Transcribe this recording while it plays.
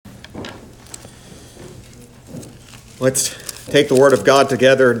Let's take the Word of God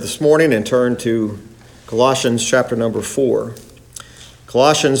together this morning and turn to Colossians chapter number 4.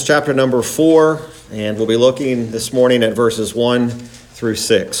 Colossians chapter number 4, and we'll be looking this morning at verses 1 through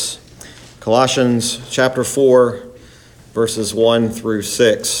 6. Colossians chapter 4, verses 1 through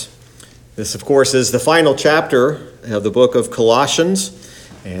 6. This, of course, is the final chapter of the book of Colossians,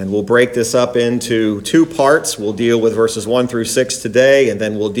 and we'll break this up into two parts. We'll deal with verses 1 through 6 today, and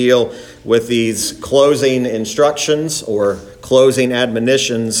then we'll deal with these closing instructions or closing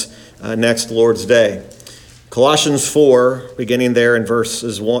admonitions next Lord's Day. Colossians 4, beginning there in verse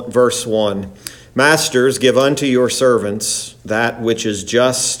 1. Masters, give unto your servants that which is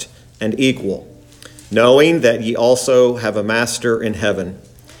just and equal, knowing that ye also have a master in heaven.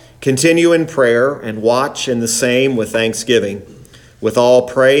 Continue in prayer and watch in the same with thanksgiving, with all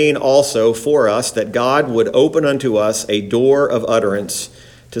praying also for us that God would open unto us a door of utterance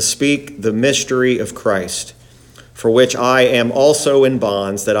to speak the mystery of Christ, for which I am also in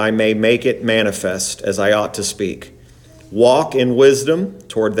bonds, that I may make it manifest as I ought to speak. Walk in wisdom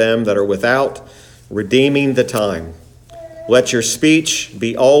toward them that are without, redeeming the time. Let your speech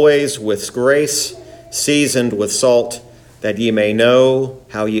be always with grace, seasoned with salt, that ye may know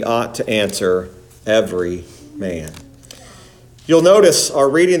how ye ought to answer every man. You'll notice our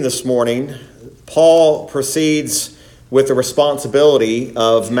reading this morning, Paul proceeds with the responsibility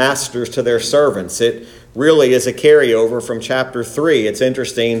of masters to their servants. It really is a carryover from chapter 3. It's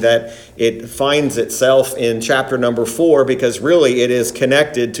interesting that it finds itself in chapter number 4 because really it is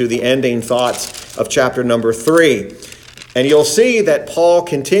connected to the ending thoughts of chapter number 3. And you'll see that Paul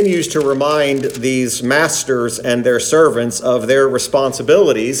continues to remind these masters and their servants of their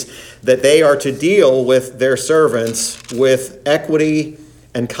responsibilities, that they are to deal with their servants with equity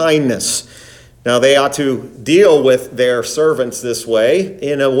and kindness. Now, they ought to deal with their servants this way,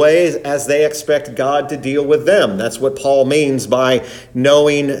 in a way as they expect God to deal with them. That's what Paul means by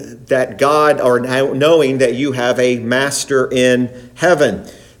knowing that God, or knowing that you have a master in heaven.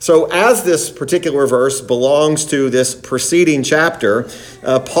 So as this particular verse belongs to this preceding chapter,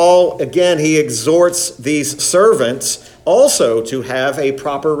 Paul, again, he exhorts these servants also to have a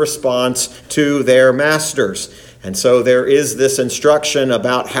proper response to their masters. And so there is this instruction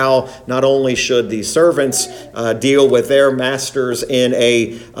about how not only should the servants deal with their masters in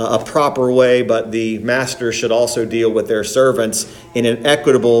a proper way, but the masters should also deal with their servants in an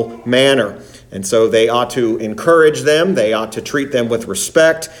equitable manner. And so they ought to encourage them. They ought to treat them with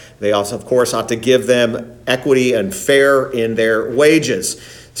respect. They also, of course, ought to give them equity and fair in their wages.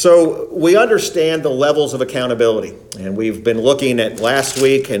 So we understand the levels of accountability. And we've been looking at last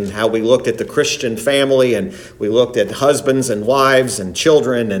week and how we looked at the Christian family, and we looked at husbands and wives and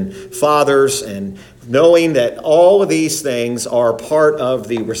children and fathers, and knowing that all of these things are part of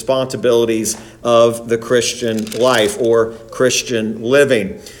the responsibilities of the Christian life or Christian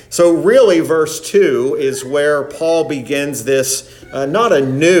living. So really, verse 2 is where Paul begins this, not a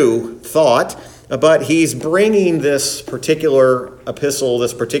new thought, but he's bringing this particular epistle,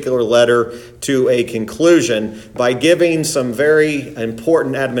 this particular letter, to a conclusion by giving some very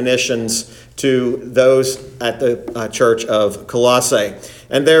important admonitions to those at the church of Colossae.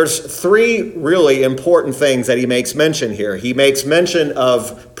 And there's three really important things that he makes mention here. He makes mention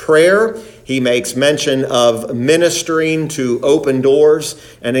of prayer. He makes mention of ministering to open doors,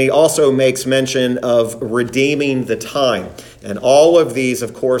 and he also makes mention of redeeming the time. And all of these,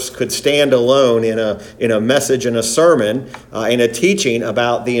 of course, could stand alone in a message, in a sermon, in a teaching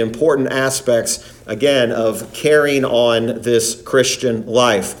about the important aspects, again, of carrying on this Christian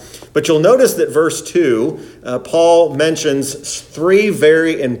life. But you'll notice that verse 2, Paul mentions three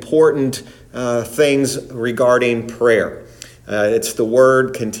very important things regarding prayer. It's the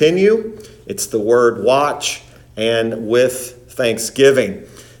word continue, it's the word watch, and with thanksgiving.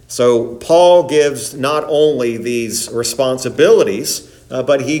 So Paul gives not only these responsibilities,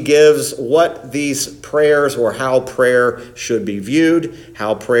 but he gives what these prayers, or how prayer should be viewed,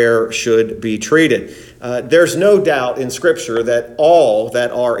 how prayer should be treated. There's no doubt in Scripture that all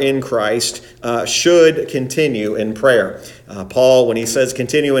that are in Christ should continue in prayer. Paul, when he says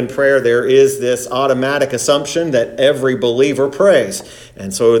continue in prayer, there is this automatic assumption that every believer prays.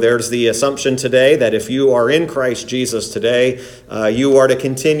 And so there's the assumption today that if you are in Christ Jesus today, you are to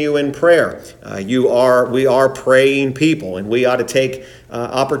continue in prayer. We are praying people, and we ought to take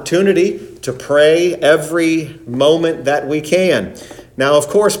opportunity to pray every moment that we can. Now, of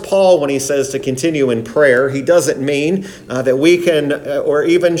course, Paul, when he says to continue in prayer, he doesn't mean that we can or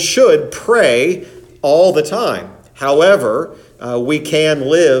even should pray all the time. However, we can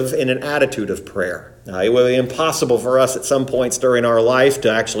live in an attitude of prayer. It will be impossible for us at some points during our life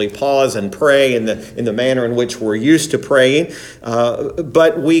to actually pause and pray in the manner in which we're used to praying.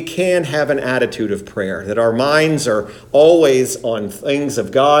 But we can have an attitude of prayer, that our minds are always on things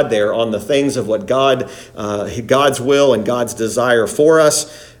of God. They're on the things of what God's will and God's desire for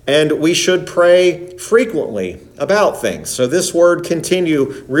us. And we should pray frequently about things. So this word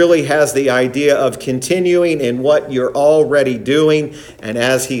continue really has the idea of continuing in what you're already doing. And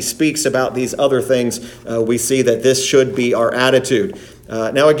as he speaks about these other things, we see that this should be our attitude.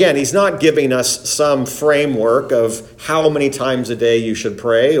 Now, again, he's not giving us some framework of how many times a day you should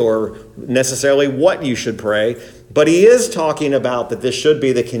pray or necessarily what you should pray. But he is talking about that this should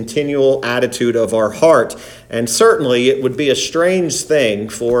be the continual attitude of our heart. And certainly it would be a strange thing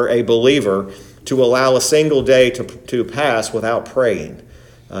for a believer to allow a single day to pass without praying.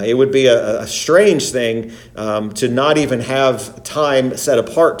 It would be a strange thing to not even have time set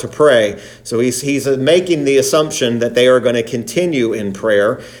apart to pray. So he's making the assumption that they are going to continue in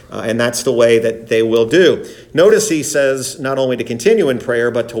prayer, and that's the way that they will do. Notice he says not only to continue in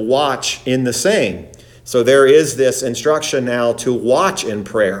prayer, but to watch in the same. So there is this instruction now to watch in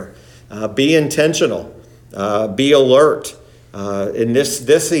prayer. Be intentional. Be alert. In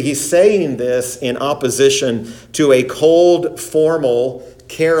this he's saying this in opposition to a cold, formal,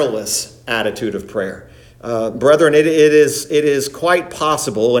 careless attitude of prayer. Brethren, it is quite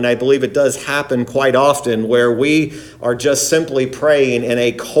possible, and I believe it does happen quite often, where we are just simply praying in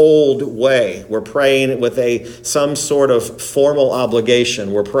a cold way. We're praying with some sort of formal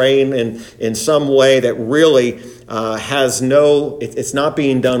obligation. We're praying in some way that really it's not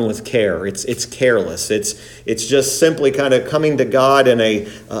being done with care. It's careless. It's just simply kind of coming to God in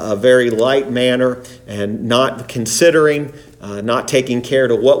a very light manner and not considering, not taking care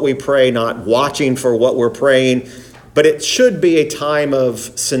to what we pray, not watching for what we're praying. But it should be a time of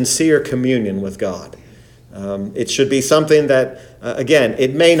sincere communion with God. It should be something that, again,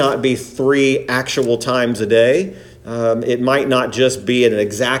 it may not be 3 actual times a day. It might not just be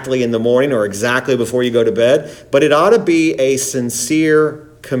exactly in the morning or exactly before you go to bed, but it ought to be a sincere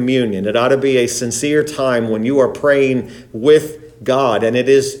communion. It ought to be a sincere time when you are praying with God, and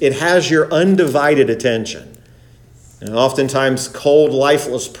it has your undivided attention. And oftentimes, cold,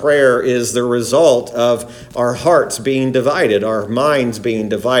 lifeless prayer is the result of our hearts being divided, our minds being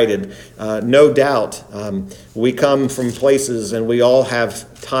divided. No doubt, we come from places, and we all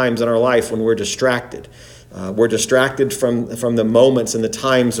have times in our life when we're distracted. We're distracted from the moments and the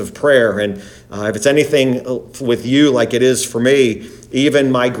times of prayer. And if it's anything with you like it is for me,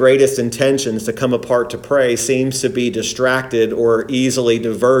 even my greatest intentions to come apart to pray seems to be distracted or easily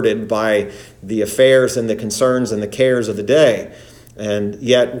diverted by the affairs and the concerns and the cares of the day. And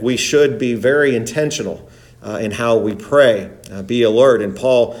yet we should be very intentional in how we pray. Be alert. And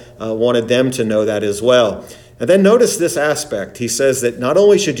Paul wanted them to know that as well. And then notice this aspect. He says that not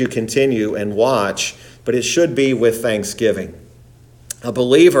only should you continue and watch, but it should be with thanksgiving. A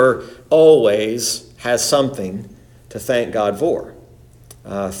believer always has something to thank God for.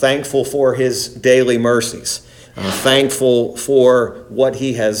 Thankful for his daily mercies. Thankful for what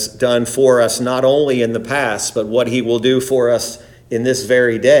he has done for us, not only in the past, but what he will do for us in this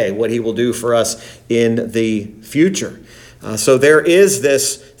very day, what he will do for us in the future. So there is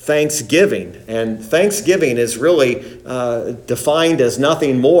this thanksgiving, and thanksgiving is really defined as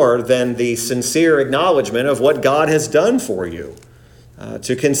nothing more than the sincere acknowledgement of what God has done for you.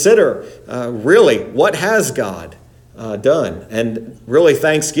 To consider really what has God done, and really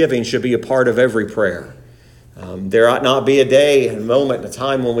thanksgiving should be a part of every prayer. There ought not be a day, a moment, a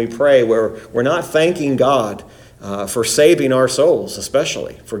time when we pray where we're not thanking God for saving our souls,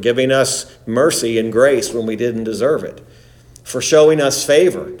 especially for giving us mercy and grace when we didn't deserve it, for showing us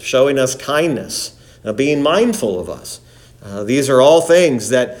favor, showing us kindness, being mindful of us. These are all things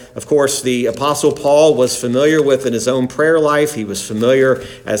that, of course, the Apostle Paul was familiar with in his own prayer life. He was familiar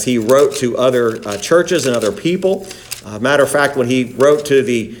as he wrote to other churches and other people. Matter of fact, when he wrote to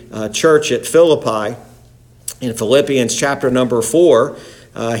the church at Philippi, in Philippians chapter number 4,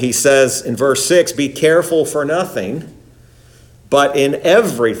 he says in verse 6, "Be careful for nothing, but in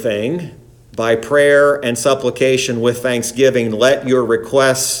everything, by prayer and supplication with thanksgiving, let your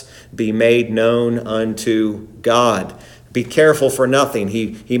requests be made known unto God." Be careful for nothing.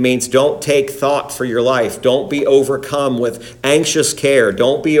 He means don't take thought for your life. Don't be overcome with anxious care.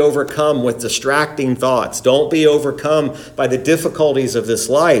 Don't be overcome with distracting thoughts. Don't be overcome by the difficulties of this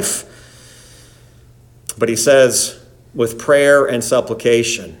life. But he says, with prayer and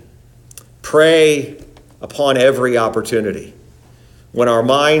supplication, pray upon every opportunity. When our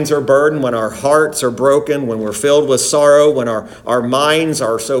minds are burdened, when our hearts are broken, when we're filled with sorrow, when our minds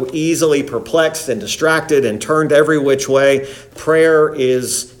are so easily perplexed and distracted and turned every which way, prayer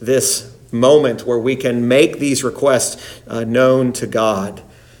is this moment where we can make these requests known to God.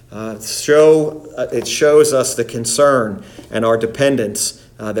 It shows us the concern and our dependence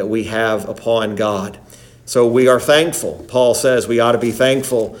that we have upon God. So we are thankful. Paul says we ought to be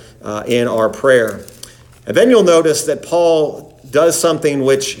thankful in our prayer. And then you'll notice that Paul does something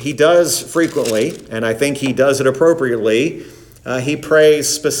which he does frequently, and I think he does it appropriately. He prays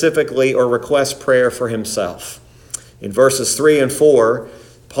specifically or requests prayer for himself. In verses 3 and 4,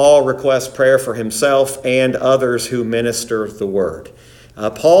 Paul requests prayer for himself and others who minister the word.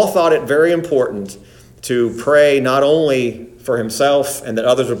 Paul thought it very important to pray not only for himself and that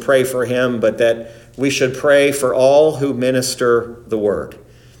others would pray for him, but that we should pray for all who minister the word.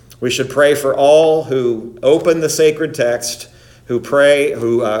 We should pray for all who open the sacred text, who pray,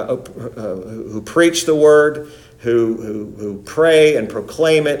 who preach the word, who pray and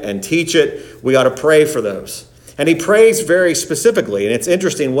proclaim it and teach it. We ought to pray for those. And he prays very specifically, and it's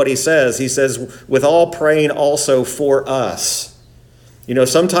interesting what he says. He says, with all praying also for us. You know,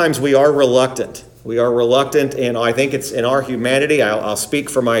 sometimes we are reluctant. We are reluctant, and I think it's in our humanity. I'll speak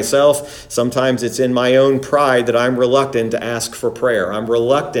for myself. Sometimes it's in my own pride that I'm reluctant to ask for prayer. I'm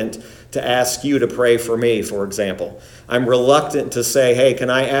reluctant to ask you to pray for me, for example. I'm reluctant to say, hey, can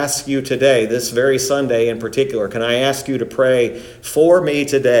I ask you today, this very Sunday in particular, can I ask you to pray for me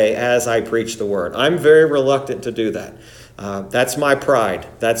today as I preach the word? I'm very reluctant to do that. That's my pride.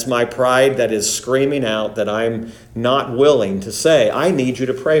 That's my pride that is screaming out that I'm not willing to say, I need you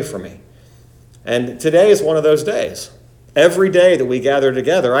to pray for me. And today is one of those days. Every day that we gather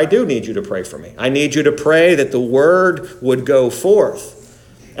together, I do need you to pray for me. I need you to pray that the word would go forth.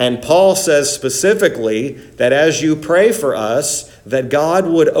 And Paul says specifically that as you pray for us, that God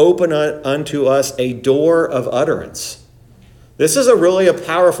would open unto us a door of utterance. This is really a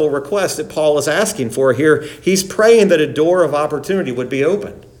powerful request that Paul is asking for here. He's praying that a door of opportunity would be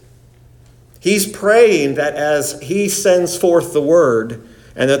opened. He's praying that as he sends forth the word,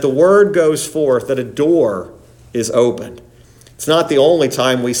 and that the word goes forth, that a door is opened. It's not the only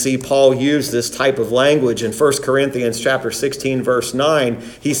time we see Paul use this type of language. In 1 Corinthians chapter 16, verse 9,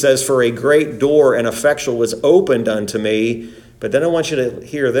 he says, for a great door and effectual was opened unto me. But then I want you to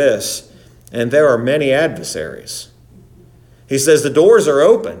hear this, and there are many adversaries. He says the doors are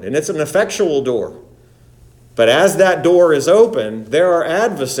opened, and it's an effectual door. But as that door is open, there are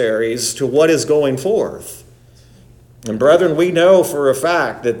adversaries to what is going forth. And brethren, we know for a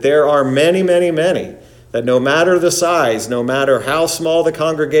fact that there are many, many, many, that no matter the size, no matter how small the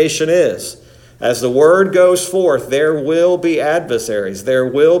congregation is, as the word goes forth, there will be adversaries. There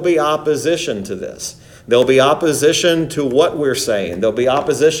will be opposition to this. There'll be opposition to what we're saying. There'll be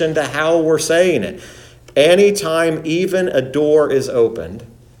opposition to how we're saying it. Anytime even a door is opened,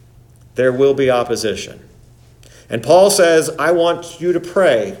 there will be opposition. And Paul says, I want you to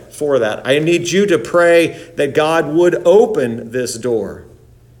pray for that. I need you to pray that God would open this door.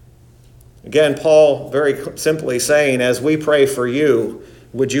 Again, Paul very simply saying, as we pray for you,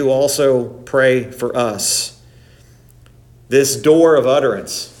 would you also pray for us? This door of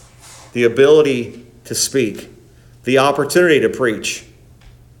utterance, the ability to speak, the opportunity to preach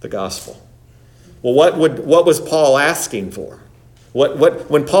the gospel. Well, what was Paul asking for?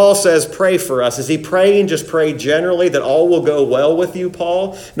 When Paul says pray for us, is he praying just pray generally that all will go well with you,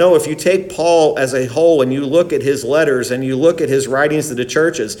 Paul? No, if you take Paul as a whole and you look at his letters and you look at his writings to the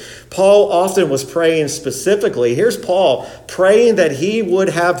churches, Paul often was praying specifically. Here's Paul praying that he would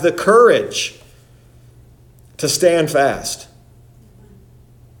have the courage to stand fast.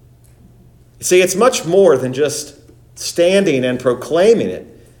 See, it's much more than just standing and proclaiming it.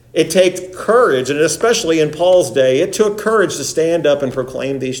 It takes courage, and especially in Paul's day, it took courage to stand up and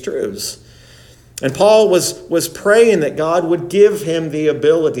proclaim these truths. And Paul was praying that God would give him the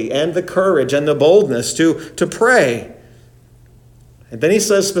ability and the courage and the boldness to pray. And then he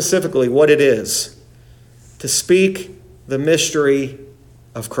says specifically what it is to speak the mystery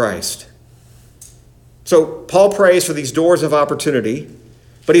of Christ. So Paul prays for these doors of opportunity,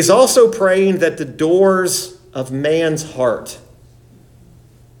 but he's also praying that the doors of man's heart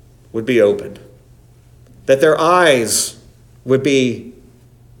would be opened, that their eyes would be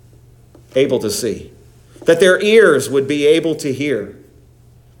able to see, that their ears would be able to hear.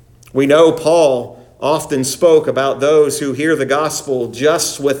 We know Paul often spoke about those who hear the gospel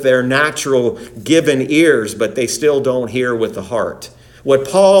just with their natural given ears, but they still don't hear with the heart. What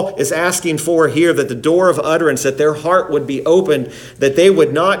Paul is asking for here, that the door of utterance, that their heart would be opened, that they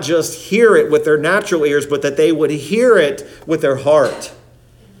would not just hear it with their natural ears, but that they would hear it with their heart.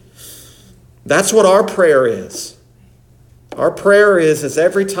 That's what our prayer is. Our prayer is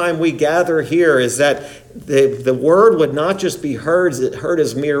every time we gather here, is that the word would not just be heard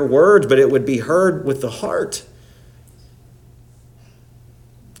as mere words, but it would be heard with the heart.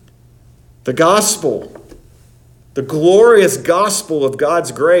 The gospel, the glorious gospel of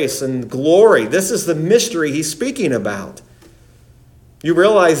God's grace and glory, this is the mystery he's speaking about. You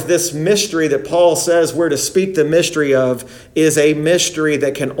realize this mystery that Paul says we're to speak the mystery of is a mystery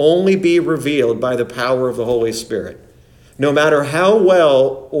that can only be revealed by the power of the Holy Spirit. No matter how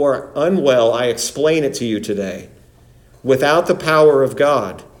well or unwell I explain it to you today, without the power of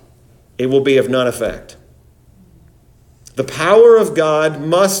God, it will be of none effect. The power of God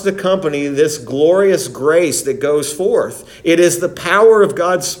must accompany this glorious grace that goes forth. It is the power of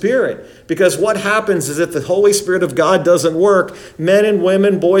God's Spirit. Because what happens is if the Holy Spirit of God doesn't work, men and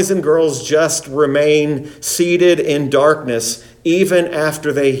women, boys and girls just remain seated in darkness even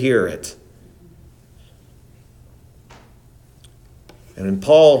after they hear it. And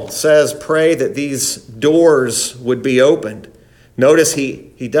Paul says, pray that these doors would be opened. Notice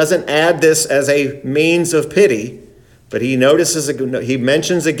he doesn't add this as a means of pity, but he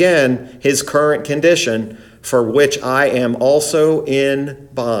mentions again his current condition, for which I am also in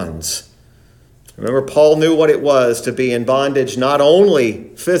bonds. Remember, Paul knew what it was to be in bondage, not only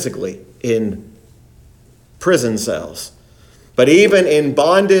physically in prison cells, but even in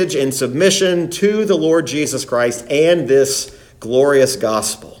bondage and submission to the Lord Jesus Christ and this glorious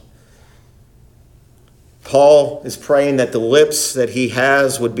gospel. Paul is praying that the lips that he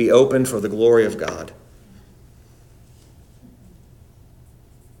has would be open for the glory of God.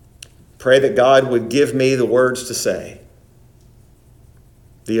 Pray that God would give me the words to say,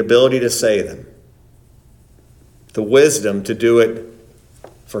 the ability to say them, the wisdom to do it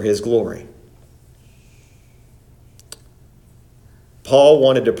for his glory. Paul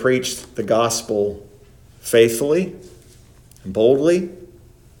wanted to preach the gospel faithfully and boldly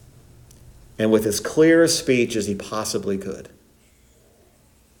and with as clear a speech as he possibly could.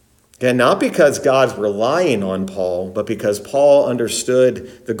 Again, not because God's relying on Paul, but because Paul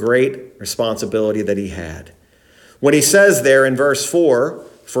understood the great responsibility that he had. When he says there in verse 4,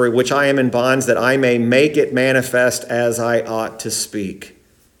 for which I am in bonds, that I may make it manifest as I ought to speak.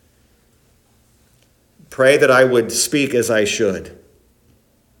 Pray that I would speak as I should.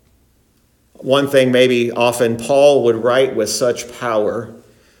 One thing maybe often Paul would write with such power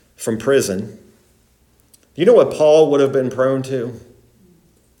from prison. You know what Paul would have been prone to?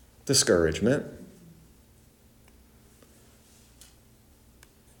 Discouragement.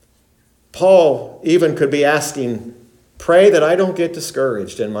 Paul even could be asking, pray that I don't get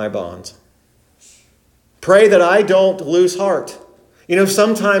discouraged in my bonds. Pray that I don't lose heart. You know,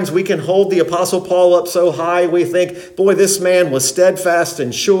 sometimes we can hold the Apostle Paul up so high, we think, boy, this man was steadfast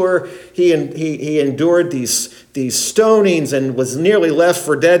and sure. He endured these stonings and was nearly left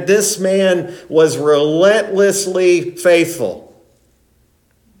for dead. This man was relentlessly faithful.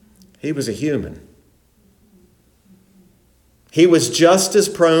 He was a human. He was just as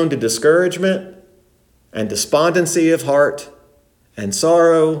prone to discouragement and despondency of heart and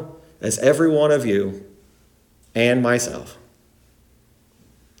sorrow as every one of you and myself.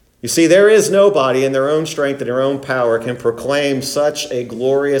 You see, there is nobody in their own strength and their own power can proclaim such a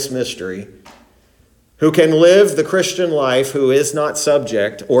glorious mystery, who can live the Christian life who is not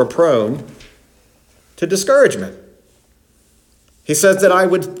subject or prone to discouragement. He says that I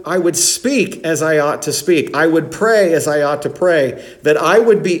would speak as I ought to speak. I would pray as I ought to pray. That I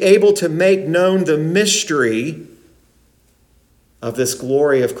would be able to make known the mystery of this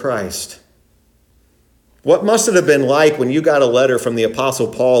glory of Christ. What must it have been like when you got a letter from the Apostle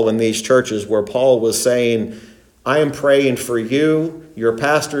Paul in these churches where Paul was saying, I am praying for you, your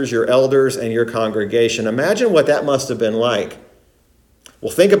pastors, your elders, and your congregation. Imagine what that must have been like.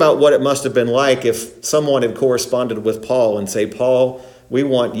 Well, think about what it must have been like if someone had corresponded with Paul and say, Paul, we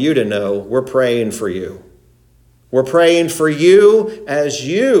want you to know we're praying for you. We're praying for you as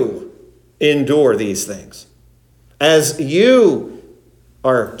you endure these things. As you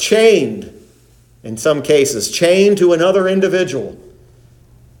are chained, in some cases, chained to another individual,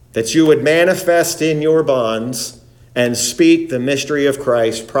 that you would manifest in your bonds and speak the mystery of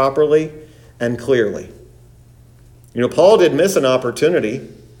Christ properly and clearly. You know, Paul did miss an opportunity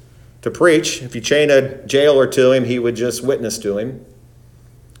to preach. If you chain a jailer to him, he would just witness to him.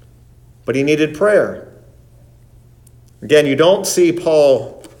 But he needed prayer. Again, you don't see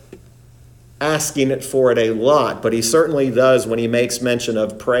Paul asking for it a lot, but he certainly does when he makes mention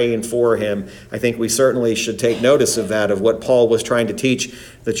of praying for him. I think we certainly should take notice of that, of what Paul was trying to teach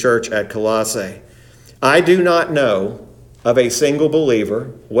the church at Colossae. I do not know of a single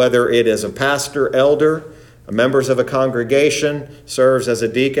believer, whether it is a pastor, elder, members of a congregation, serves as a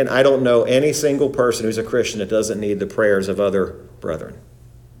deacon. I don't know any single person who's a Christian that doesn't need the prayers of other brethren.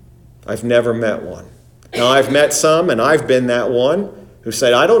 I've never met one. Now, I've met some, and I've been that one, who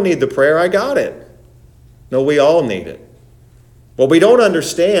said, I don't need the prayer, I got it. No, we all need it. What we don't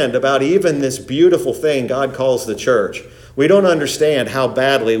understand about even this beautiful thing God calls the church, we don't understand how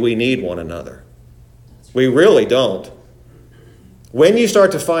badly we need one another. We really don't. When you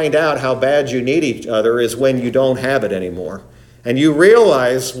start to find out how bad you need each other is when you don't have it anymore. And you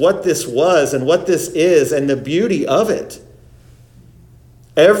realize what this was and what this is and the beauty of it.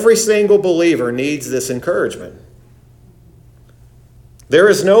 Every single believer needs this encouragement. There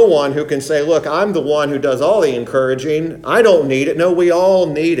is no one who can say, look, I'm the one who does all the encouraging. I don't need it. No, we all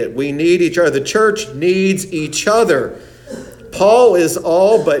need it. We need each other. The church needs each other. Paul is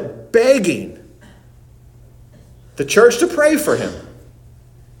all but begging the church to pray for him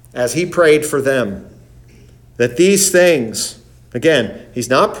as he prayed for them. That these things, again, he's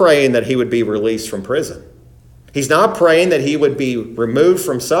not praying that he would be released from prison. He's not praying that he would be removed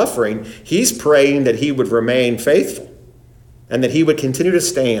from suffering. He's praying that he would remain faithful and that he would continue to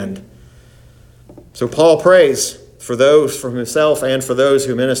stand. So Paul prays for those, for himself and for those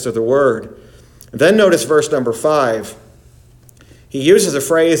who minister the word. And then notice verse number 5. He uses a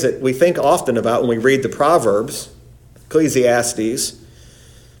phrase that we think often about when we read the Proverbs, Ecclesiastes,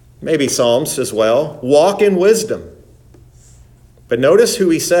 maybe Psalms as well. Walk in wisdom. But notice who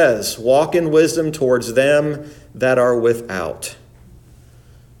he says, walk in wisdom towards them that are without.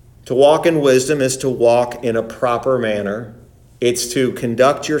 To walk in wisdom is to walk in a proper manner. It's to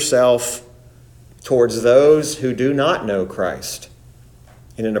conduct yourself towards those who do not know Christ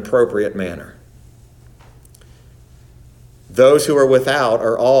in an appropriate manner. Those who are without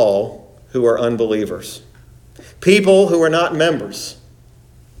are all who are unbelievers. People who are not members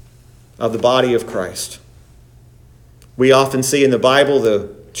of the body of Christ. We often see in the Bible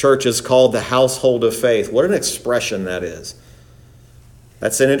the church is called the household of faith. What an expression that is.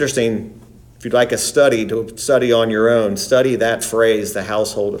 That's an interesting, if you'd like a study to study on your own, study that phrase, the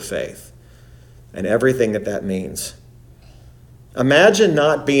household of faith, and everything that that means. Imagine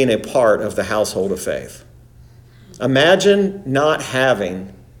not being a part of the household of faith. Imagine not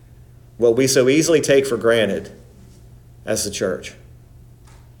having what we so easily take for granted as the church.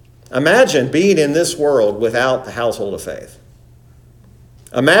 Imagine being in this world without the household of faith.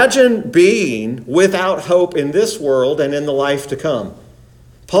 Imagine being without hope in this world and in the life to come.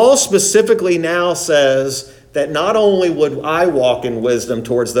 Paul specifically now says that not only would I walk in wisdom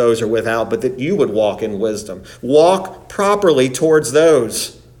towards those who are without, but that you would walk in wisdom. Walk properly towards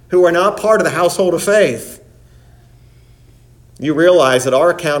those who are not part of the household of faith. You realize that our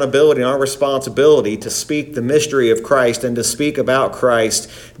accountability and our responsibility to speak the mystery of Christ and to speak about Christ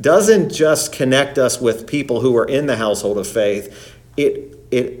doesn't just connect us with people who are in the household of faith.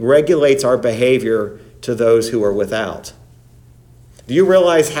 It regulates our behavior to those who are without. Do you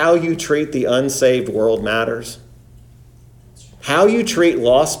realize how you treat the unsaved world matters? How you treat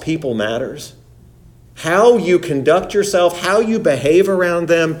lost people matters. How you conduct yourself, how you behave around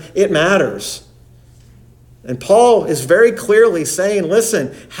them, it matters. And Paul is very clearly saying,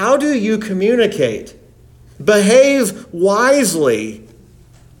 listen, how do you communicate? Behave wisely.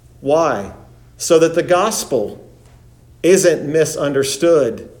 Why? So that the gospel isn't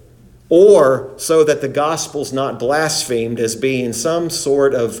misunderstood, or so that the gospel's not blasphemed as being some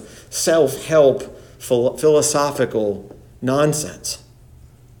sort of self-help philosophical nonsense.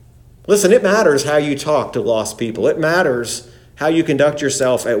 Listen, it matters how you talk to lost people. It matters how you conduct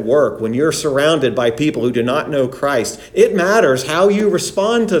yourself at work when you're surrounded by people who do not know Christ. It matters how you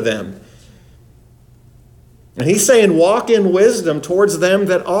respond to them. And he's saying, walk in wisdom towards them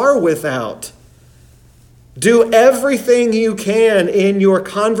that are without. Do everything you can in your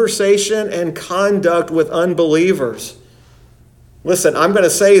conversation and conduct with unbelievers. Listen, I'm going to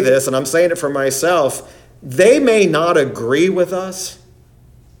say this, and I'm saying it for myself. They may not agree with us,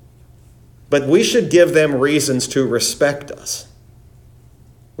 but we should give them reasons to respect us.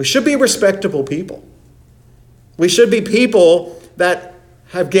 We should be respectable people. We should be people that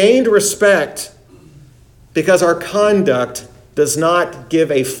have gained respect because our conduct does not give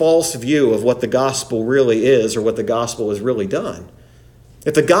a false view of what the gospel really is or what the gospel has really done.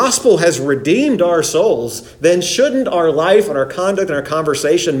 If the gospel has redeemed our souls, then shouldn't our life and our conduct and our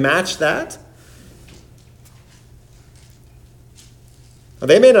conversation match that?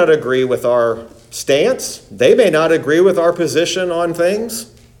 They may not agree with our stance. They may not agree with our position on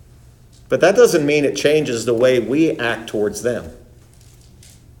things. But that doesn't mean it changes the way we act towards them.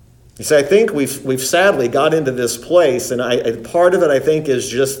 You see, I think we've sadly got into this place, and part of it, I think, is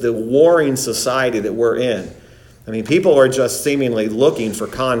just the warring society that we're in. I mean, people are just seemingly looking for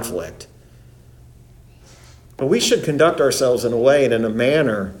conflict. But we should conduct ourselves in a way and in a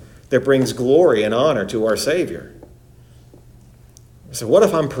manner that brings glory and honor to our Savior. So what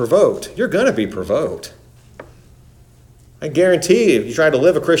if I'm provoked? You're going to be provoked. I guarantee you, if you try to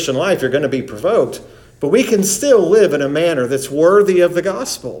live a Christian life, you're going to be provoked. But we can still live in a manner that's worthy of the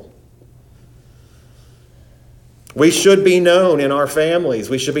gospel. We should be known in our families.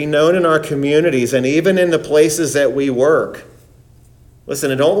 We should be known in our communities and even in the places that we work.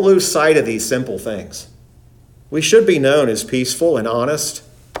 Listen, and don't lose sight of these simple things. We should be known as peaceful and honest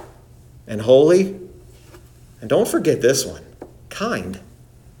and holy. And don't forget this one, kind.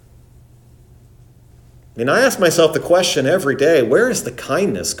 I mean, I ask myself the question every day, where is the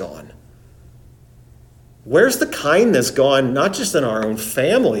kindness gone? Where's the kindness gone, not just in our own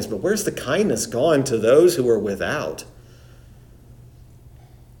families, but where's the kindness gone to those who are without?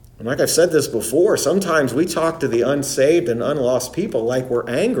 And like I've said this before, sometimes we talk to the unsaved and unlost people like we're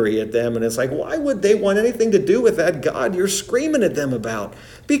angry at them, and it's like, why would they want anything to do with that God you're screaming at them about?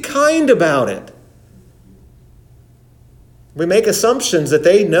 Be kind about it. We make assumptions that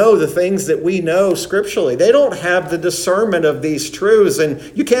they know the things that we know scripturally. They don't have the discernment of these truths, and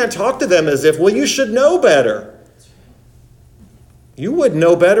you can't talk to them as if, well, you should know better. You wouldn't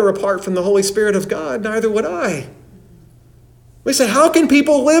know better apart from the Holy Spirit of God, neither would I. We say, how can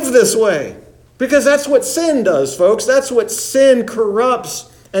people live this way? Because that's what sin does, folks. That's what sin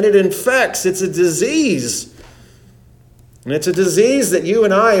corrupts, and it infects. It's a disease. And it's a disease that you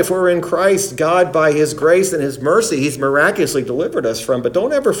and I, if we're in Christ, God, by his grace and his mercy, he's miraculously delivered us from. But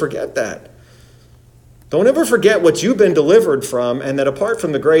don't ever forget that. Don't ever forget what you've been delivered from, and that apart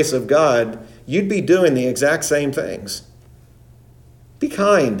from the grace of God, you'd be doing the exact same things. Be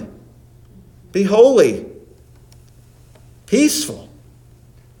kind. Be holy. Peaceful.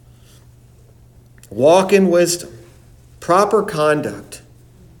 Walk in wisdom. Proper conduct.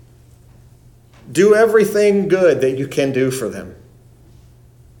 Do everything good that you can do for them.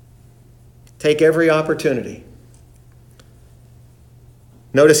 Take every opportunity.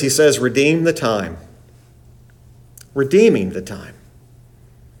 Notice he says, redeem the time. Redeeming the time.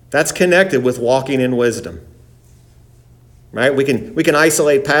 That's connected with walking in wisdom. Right? We can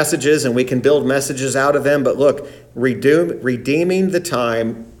isolate passages and we can build messages out of them, but look, redeeming the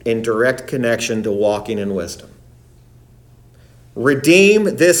time in direct connection to walking in wisdom.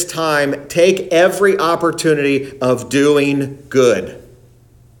 Redeem this time. Take every opportunity of doing good.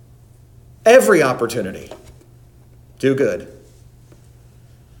 Every opportunity. Do good.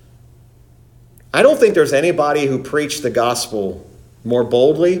 I don't think there's anybody who preached the gospel more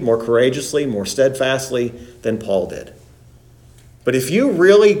boldly, more courageously, more steadfastly than Paul did. But if you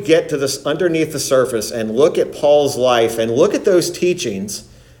really get to this underneath the surface and look at Paul's life and look at those teachings,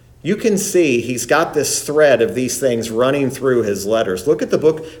 you can see he's got this thread of these things running through his letters. Look at the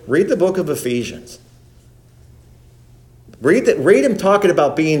book, read the book of Ephesians. Read him talking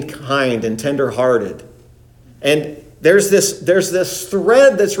about being kind and tenderhearted. And there's this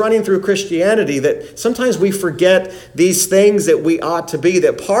thread that's running through Christianity that sometimes we forget these things that we ought to be,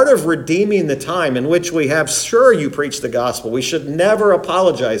 that part of redeeming the time in which we have, sure, you preach the gospel. We should never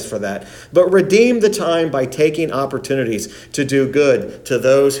apologize for that. But redeem the time by taking opportunities to do good to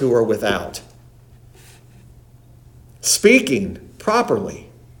those who are without. Speaking properly.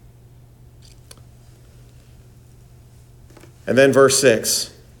 And then verse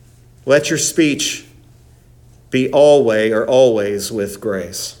 6, let your speech be always with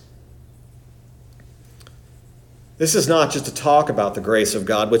grace. This is not just to talk about the grace of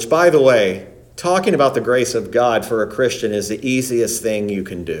God, which, by the way, talking about the grace of God for a Christian is the easiest thing you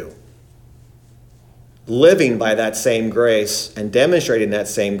can do. Living by that same grace and demonstrating that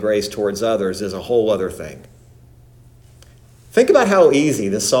same grace towards others is a whole other thing. Think about how easy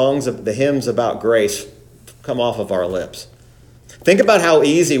the hymns about grace come off of our lips. Think about how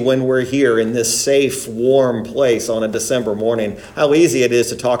easy when we're here in this safe, warm place on a December morning, how easy it is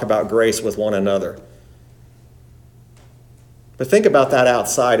to talk about grace with one another. But think about that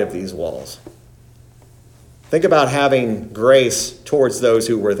outside of these walls. Think about having grace towards those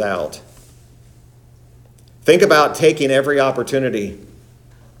who were without. Think about taking every opportunity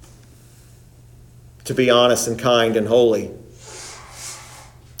to be honest and kind and holy.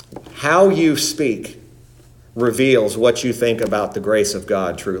 How you speak reveals what you think about the grace of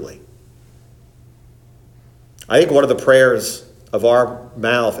God truly. I think one of the prayers of our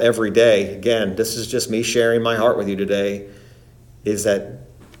mouth every day, again, this is just me sharing my heart with you today, is that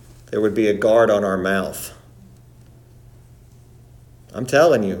there would be a guard on our mouth. I'm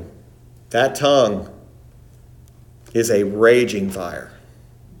telling you, that tongue is a raging fire.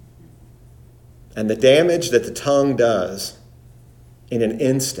 And the damage that the tongue does in an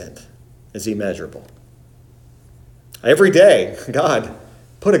instant is immeasurable. Every day, God,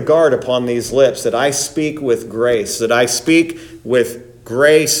 put a guard upon these lips, that I speak with grace, that I speak with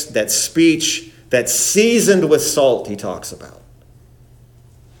grace, that speech that's seasoned with salt, he talks about.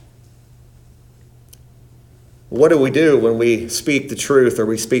 What do we do when we speak the truth or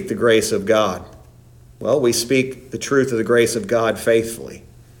we speak the grace of God? Well, we speak the truth of the grace of God faithfully.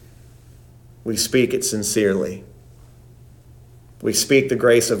 We speak it sincerely. We speak the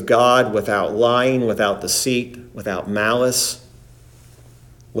grace of God without lying, without deceit, without malice,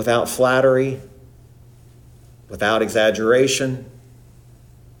 without flattery, without exaggeration.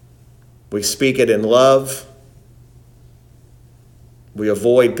 We speak it in love. We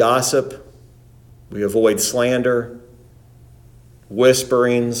avoid gossip. We avoid slander,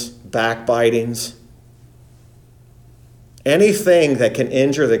 whisperings, backbitings. Anything that can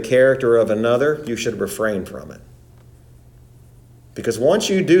injure the character of another, you should refrain from it. Because once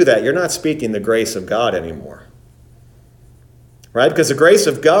you do that, you're not speaking the grace of God anymore. Right? Because the grace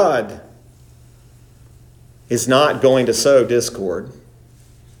of God is not going to sow discord.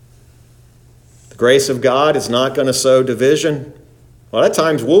 The grace of God is not going to sow division. A lot of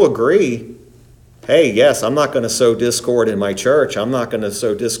times we'll agree, hey, yes, I'm not going to sow discord in my church. I'm not going to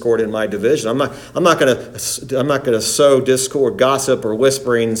sow discord in my division. I'm not going to sow discord, gossip, or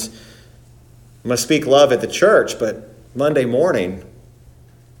whisperings. I'm going to speak love at the church, but Monday morning,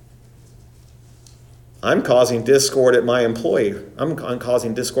 I'm causing discord at my employer. I'm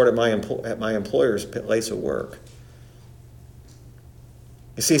causing discord at my employer's place of work.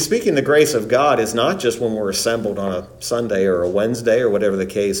 You see, speaking the grace of God is not just when we're assembled on a Sunday or a Wednesday or whatever the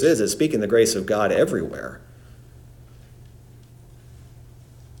case is. It's speaking the grace of God everywhere.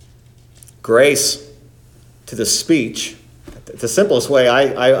 Grace to the speech. The simplest way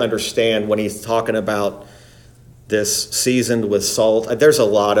I understand when he's talking about this seasoned with salt. There's a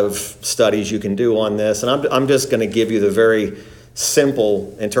lot of studies you can do on this, and I'm just going to give you the very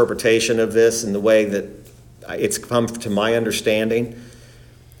simple interpretation of this in the way that it's come to my understanding.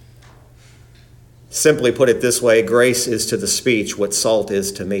 Simply put it this way, grace is to the speech what salt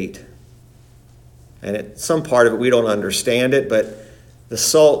is to meat. And some part of it we don't understand it, but the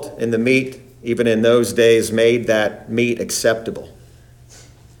salt in the meat, even in those days, made that meat acceptable.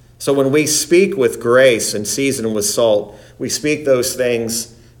 So when we speak with grace and season with salt, we speak those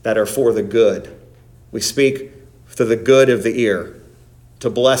things that are for the good. We speak for the good of the ear, to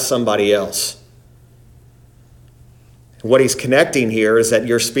bless somebody else. What he's connecting here is that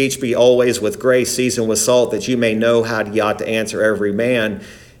your speech be always with grace, seasoned with salt, that you may know how you ought to answer every man.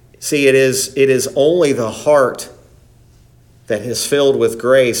 See, it is only the heart that is filled with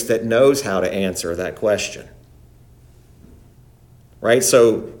grace that knows how to answer that question. Right?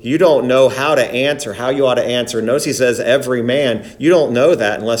 So you don't know how to answer, how you ought to answer. Notice he says every man. You don't know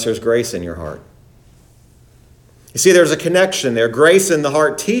that unless there's grace in your heart. You see, there's a connection there. Grace in the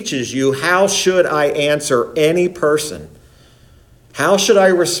heart teaches you, how should I answer any person? How should I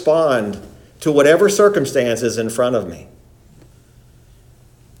respond to whatever circumstance is in front of me?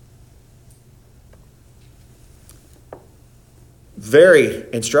 Very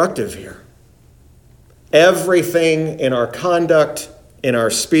instructive here. Everything in our conduct, in our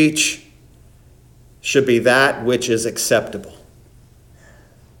speech, should be that which is acceptable.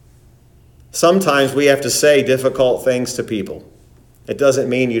 Sometimes we have to say difficult things to people. It doesn't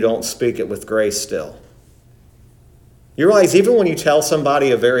mean you don't speak it with grace still. You realize even when you tell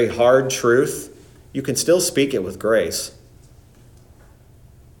somebody a very hard truth, you can still speak it with grace.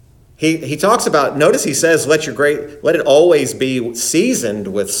 He talks about, notice he says, let it always be seasoned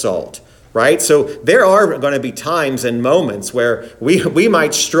with salt. Right? So there are going to be times and moments where we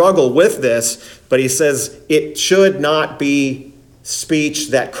might struggle with this, but he says it should not be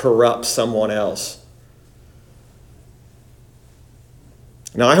speech that corrupts someone else.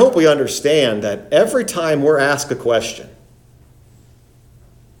 Now, I hope we understand that every time we're asked a question,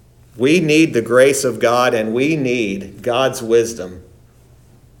 we need the grace of God and we need God's wisdom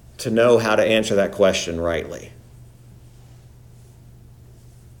to know how to answer that question rightly.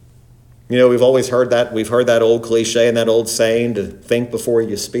 You know, we've always heard that. We've heard that old cliche and that old saying to think before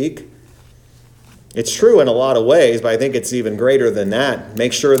you speak. It's true in a lot of ways, but I think it's even greater than that.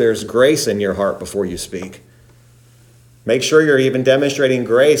 Make sure there's grace in your heart before you speak. Make sure you're even demonstrating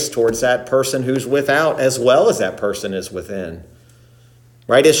grace towards that person who's without as well as that person is within.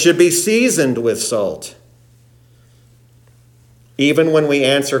 right? It should be seasoned with salt. Even when we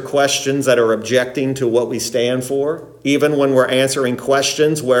answer questions that are objecting to what we stand for, even when we're answering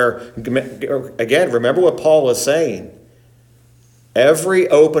questions where, again, remember what Paul is saying. Every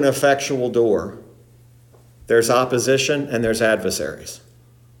open, effectual door, there's opposition and there's adversaries.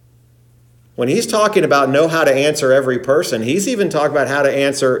 When he's talking about know how to answer every person, he's even talking about how to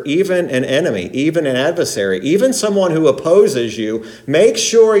answer even an enemy, even an adversary, even someone who opposes you. Make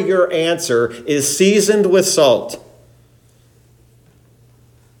sure your answer is seasoned with salt.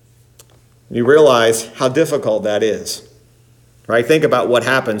 You realize how difficult that is, right? Think about what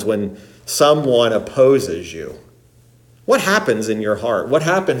happens when someone opposes you. What happens in your heart? What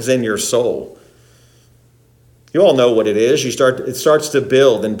happens in your soul? You all know what it is. It starts to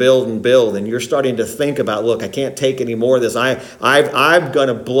build and build and build, and you're starting to think about, look, I can't take any more of this. I'm going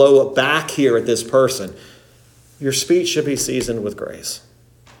to blow it back here at this person. Your speech should be seasoned with grace.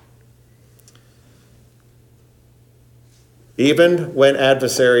 Even when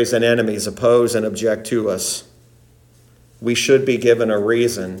adversaries and enemies oppose and object to us, we should be given a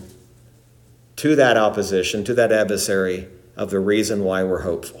reason to that opposition, to that adversary, of the reason why we're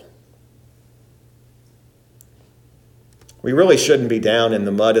hopeful. We really shouldn't be down in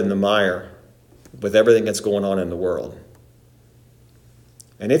the mud and the mire with everything that's going on in the world.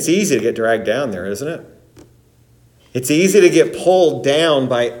 And it's easy to get dragged down there, isn't it? It's easy to get pulled down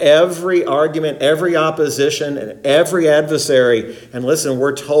by every argument, every opposition, and every adversary. And listen,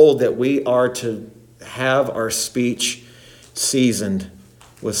 we're told that we are to have our speech seasoned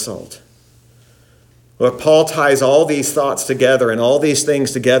with salt. Look, Paul ties all these thoughts together and all these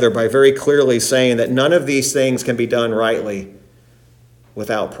things together by very clearly saying that none of these things can be done rightly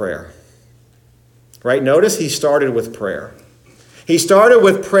without prayer. Right? Notice he started with prayer. He started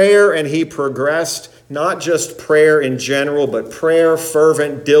with prayer and he progressed. Not just prayer in general, but prayer,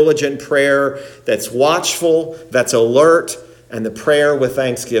 fervent, diligent prayer that's watchful, that's alert, and the prayer with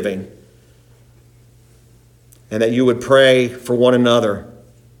thanksgiving. And that you would pray for one another.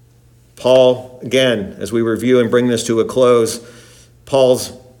 Paul, again, as we review and bring this to a close,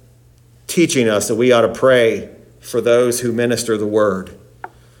 Paul's teaching us that we ought to pray for those who minister the word.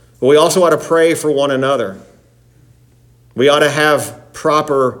 But we also ought to pray for one another. We ought to have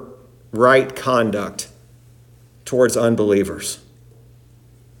proper right conduct towards unbelievers.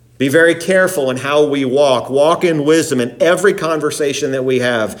 Be very careful in how we walk. Walk in wisdom in every conversation that we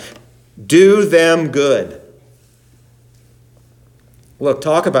have. Do them good. Look,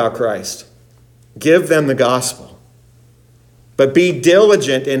 talk about Christ. Give them the gospel. But be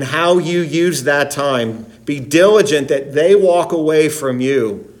diligent in how you use that time. Be diligent that they walk away from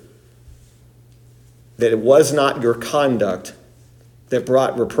you, that it was not your conduct that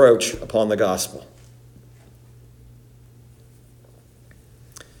brought reproach upon the gospel.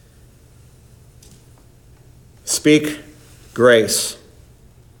 Speak grace.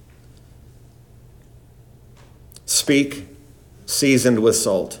 Speak seasoned with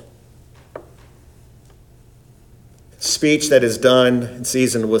salt. Speech that is done and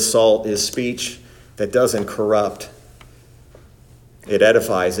seasoned with salt is speech that doesn't corrupt. It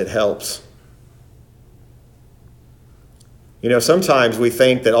edifies, it helps. You know, sometimes we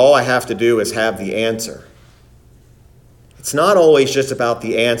think that all I have to do is have the answer. It's not always just about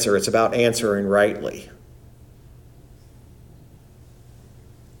the answer, it's about answering rightly.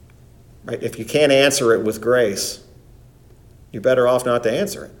 Right? If you can't answer it with grace, you're better off not to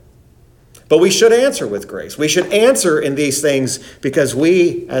answer it. But we should answer with grace. We should answer in these things because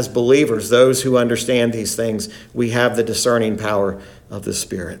we, as believers, those who understand these things, we have the discerning power of the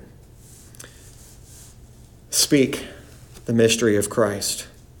Spirit. Speak the mystery of Christ.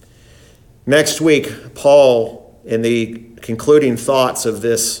 Next week, Paul, in the concluding thoughts of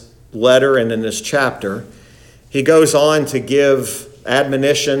this letter and in this chapter, he goes on to give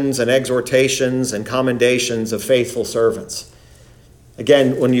admonitions and exhortations and commendations of faithful servants.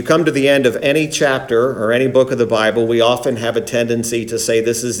 Again, when you come to the end of any chapter or any book of the Bible, we often have a tendency to say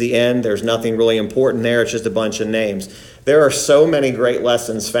this is the end. There's nothing really important there. It's just a bunch of names. There are so many great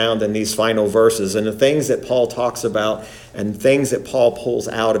lessons found in these final verses and the things that Paul talks about and things that Paul pulls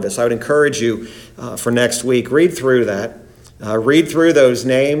out of it. So I would encourage you for next week, read through that. Read through those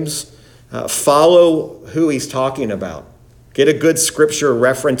names. Follow who he's talking about. Get a good scripture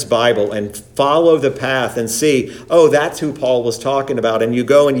reference Bible and follow the path and see, oh, that's who Paul was talking about. And you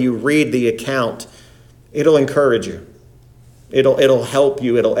go and you read the account. It'll encourage you. It'll help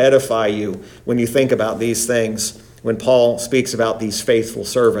you. It'll edify you when you think about these things. When Paul speaks about these faithful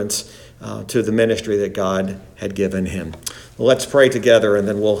servants to the ministry that God had given him. Well, let's pray together and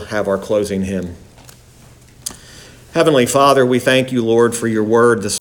then we'll have our closing hymn. Heavenly Father, we thank you, Lord, for your word this